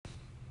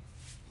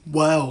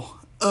Wow.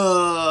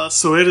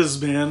 So it has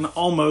been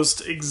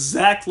almost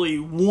exactly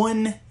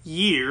 1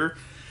 year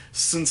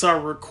since I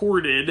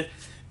recorded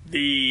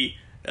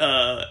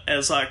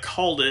as I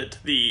called it,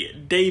 the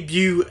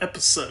debut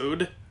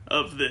episode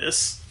of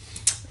this.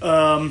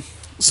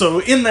 So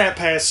in that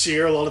past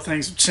year, a lot of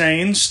things have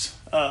changed.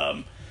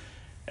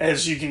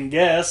 As you can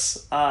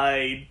guess,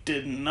 I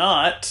did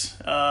not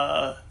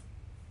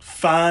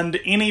find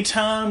any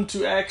time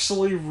to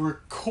actually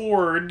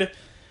record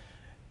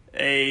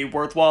a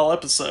worthwhile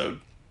episode.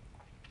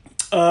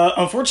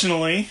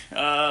 Unfortunately,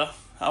 I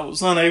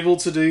was unable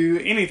to do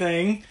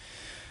anything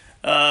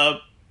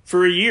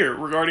for a year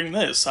regarding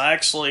this. I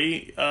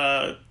actually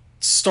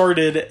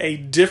started a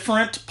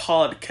different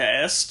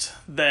podcast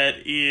that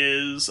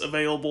is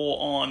available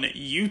on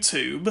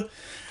YouTube.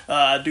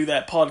 I do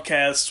that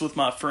podcast with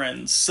my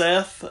friend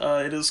Seth.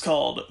 It is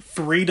called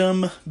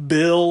Freedom,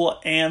 Bill,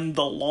 and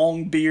the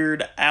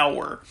Longbeard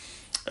Hour.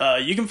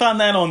 You can find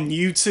that on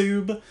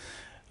YouTube.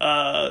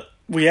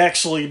 We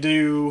actually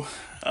do,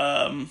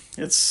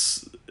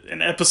 it's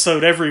an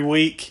episode every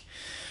week,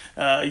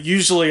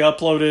 usually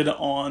uploaded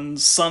on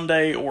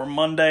Sunday or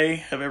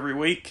Monday of every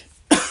week.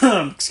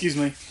 Excuse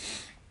me.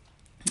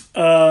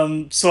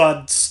 So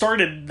I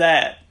started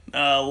that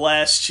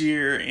last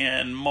year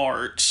in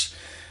March,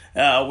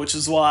 which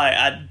is why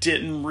I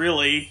didn't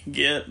really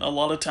get a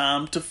lot of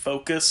time to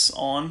focus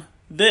on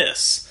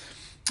this.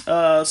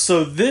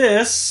 So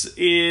this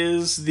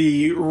is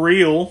the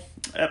real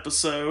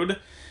episode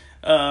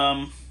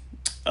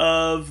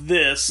of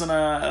this, and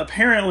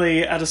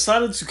apparently I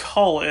decided to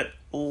call it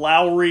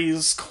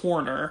Lowry's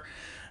Corner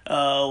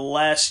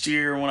last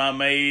year when I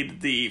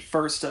made the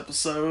first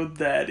episode.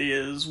 That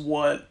is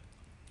what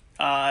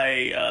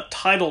I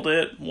titled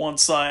it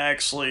once I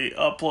actually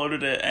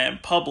uploaded it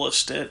and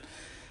published it.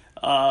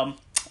 I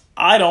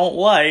don't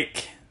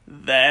like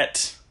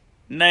that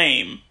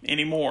name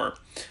anymore.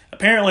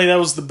 Apparently that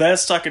was the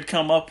best I could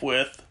come up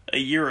with a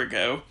year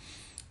ago.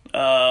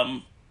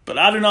 But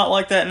I do not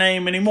like that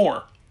name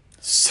anymore.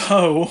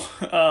 So,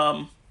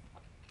 I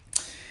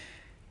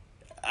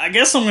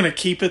guess I'm going to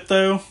keep it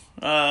though.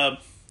 Now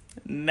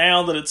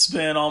that it's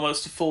been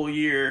almost a full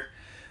year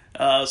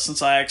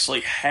since I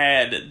actually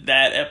had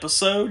that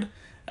episode,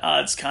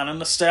 it's kind of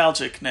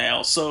nostalgic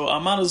now. So I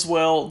might as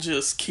well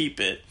just keep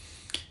it.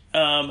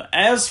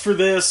 As for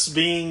this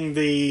being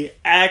the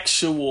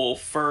actual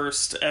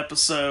first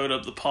episode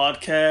of the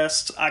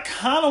podcast, I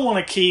kind of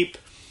want to keep...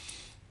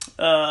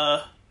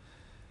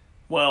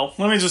 Well,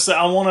 let me just say,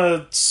 I want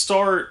to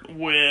start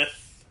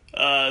with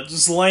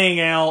just laying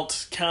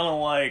out kind of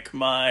like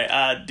my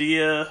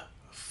idea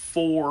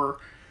for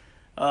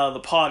the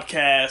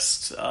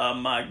podcast,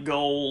 my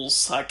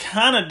goals. I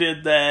kind of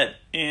did that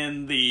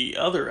in the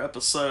other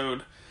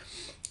episode,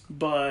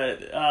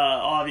 but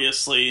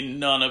obviously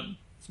none of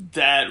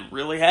that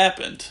really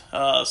happened.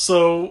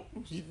 So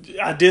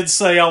I did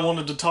say I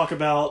wanted to talk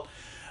about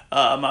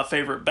my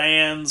favorite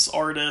bands,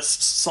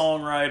 artists,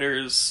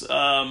 songwriters.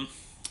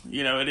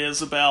 It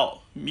is about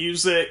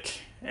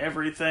music.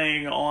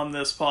 Everything on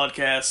this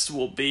podcast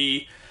will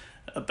be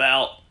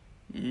about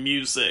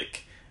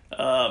music.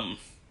 I'm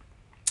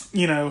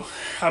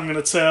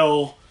gonna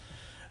tell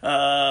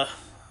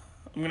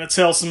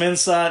some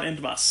insight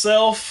into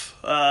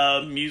myself,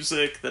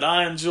 music that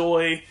I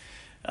enjoy,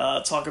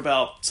 talk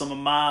about some of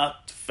my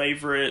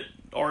favorite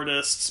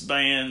artists,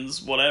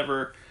 bands,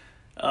 whatever.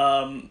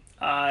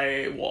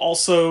 I will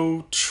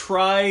also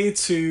try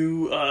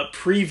to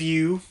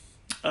preview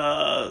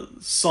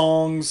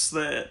songs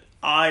that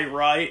I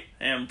write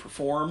and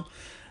perform.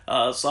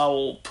 So I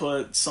will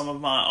put some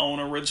of my own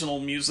original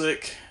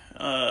music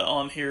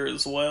on here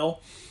as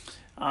well.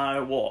 I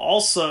will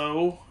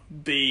also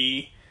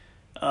be,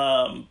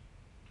 I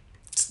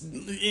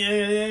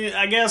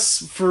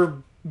guess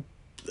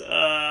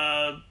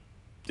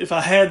if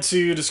I had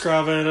to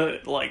describe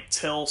it, like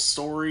tell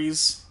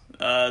stories,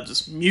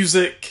 just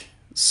music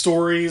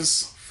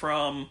stories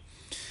from,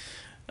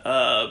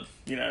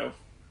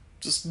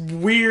 just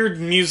weird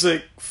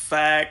music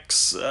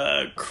facts,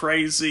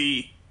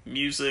 crazy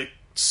music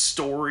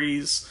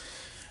stories,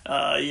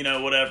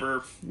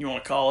 whatever you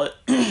want to call it.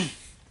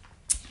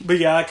 But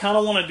yeah, I kind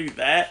of want to do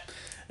that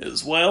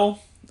as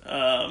well.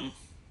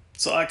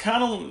 So I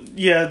kind of,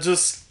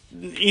 just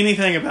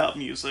anything about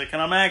music.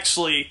 And I'm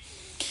actually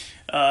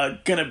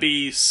going to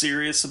be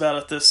serious about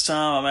it this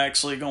time. I'm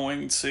actually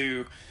going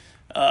to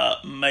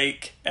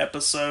make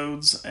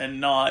episodes and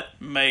not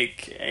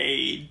make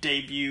a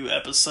debut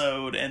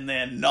episode and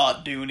then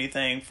not do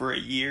anything for a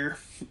year.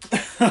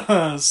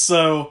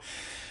 So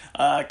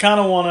I kind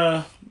of want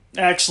to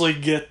actually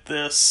get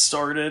this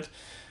started.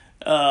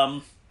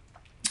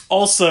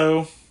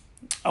 Also,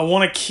 I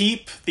want to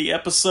keep the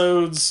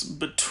episodes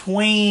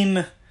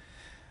between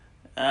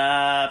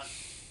I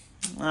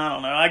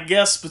don't know, I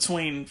guess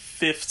between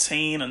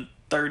 15 and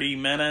 30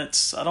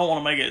 minutes. I don't want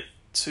to make it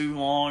too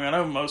long. I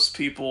know most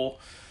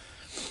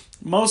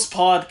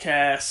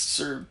podcasts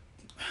are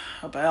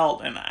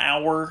about an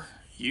hour,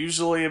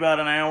 usually about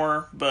an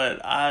hour,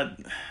 but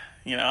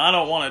I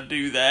don't want to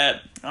do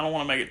that. I don't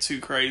want to make it too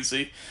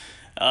crazy.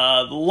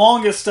 The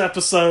longest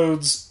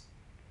episodes,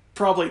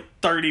 probably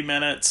 30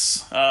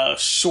 minutes.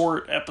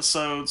 Short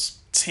episodes,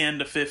 10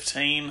 to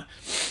 15.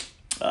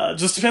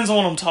 Just depends on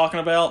what I'm talking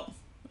about.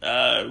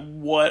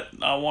 What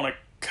I want to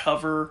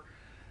cover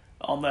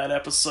on that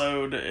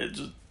episode. It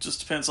just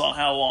depends on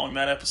how long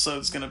that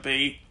episode's going to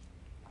be.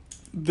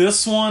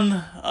 This one,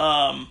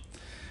 I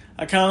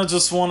kind of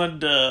just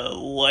wanted to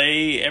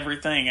lay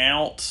everything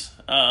out.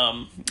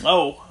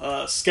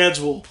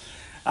 Schedule.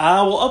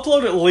 I will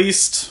upload at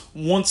least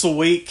once a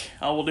week.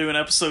 I will do an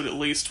episode at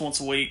least once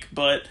a week,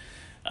 but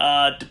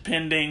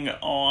depending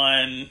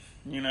on,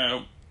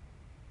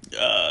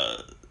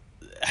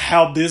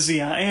 how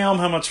busy I am,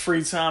 how much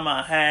free time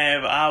I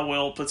have, I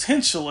will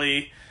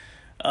potentially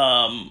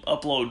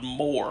upload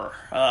more.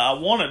 I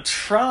want to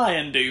try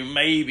and do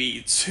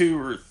maybe 2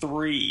 or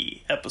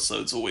 3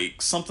 episodes a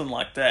week, something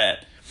like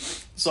that.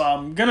 So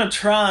I'm going to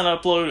try and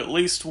upload at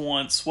least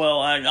once. Well,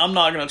 I'm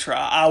not going to try.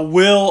 I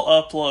will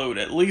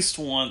upload at least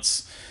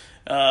once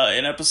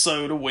an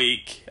episode a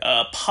week,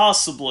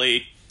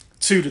 possibly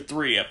 2 to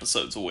 3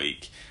 episodes a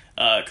week,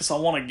 because I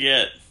want to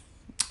get,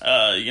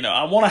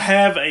 I want to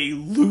have a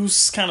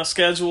loose kind of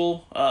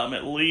schedule,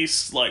 at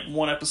least like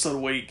 1 episode a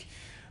week,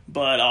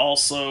 but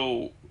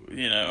also,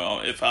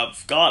 if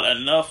I've got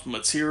enough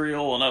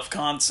material, enough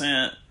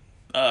content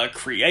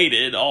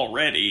created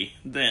already,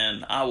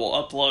 then I will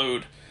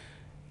upload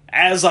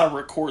as I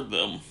record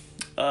them.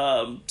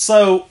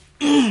 So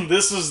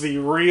this is the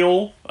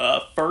real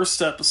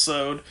first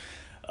episode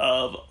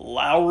of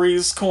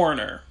Lowry's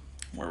Corner,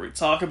 where we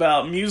talk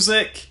about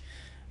music,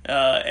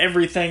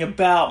 everything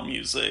about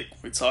music.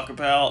 We talk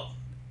about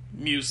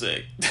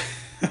music.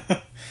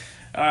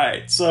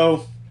 Alright,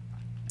 so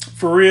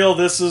for real,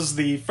 this is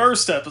the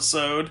first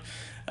episode,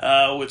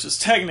 which is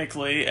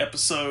technically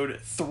episode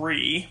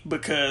 3,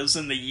 because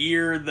in the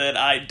year that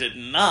I did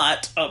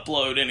not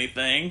upload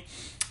anything,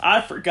 I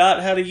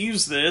forgot how to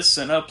use this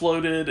and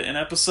uploaded an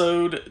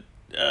episode,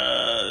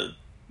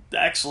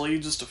 actually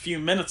just a few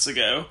minutes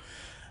ago,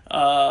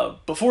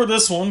 before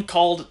this one,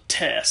 called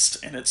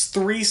Test, and it's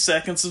 3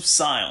 seconds of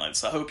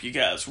silence. I hope you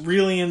guys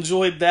really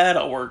enjoyed that.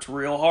 I worked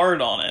real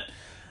hard on it.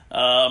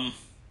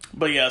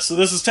 But yeah, so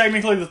this is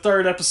technically the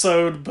 3rd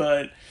episode,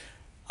 but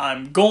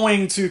I'm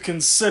going to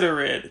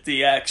consider it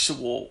the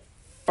actual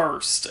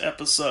first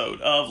episode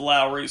of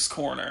Lowry's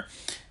Corner.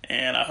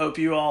 And I hope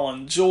you all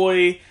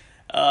enjoy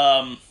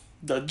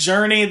the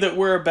journey that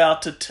we're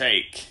about to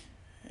take.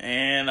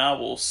 And I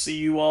will see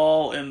you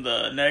all in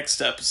the next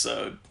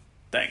episode.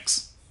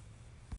 Thanks.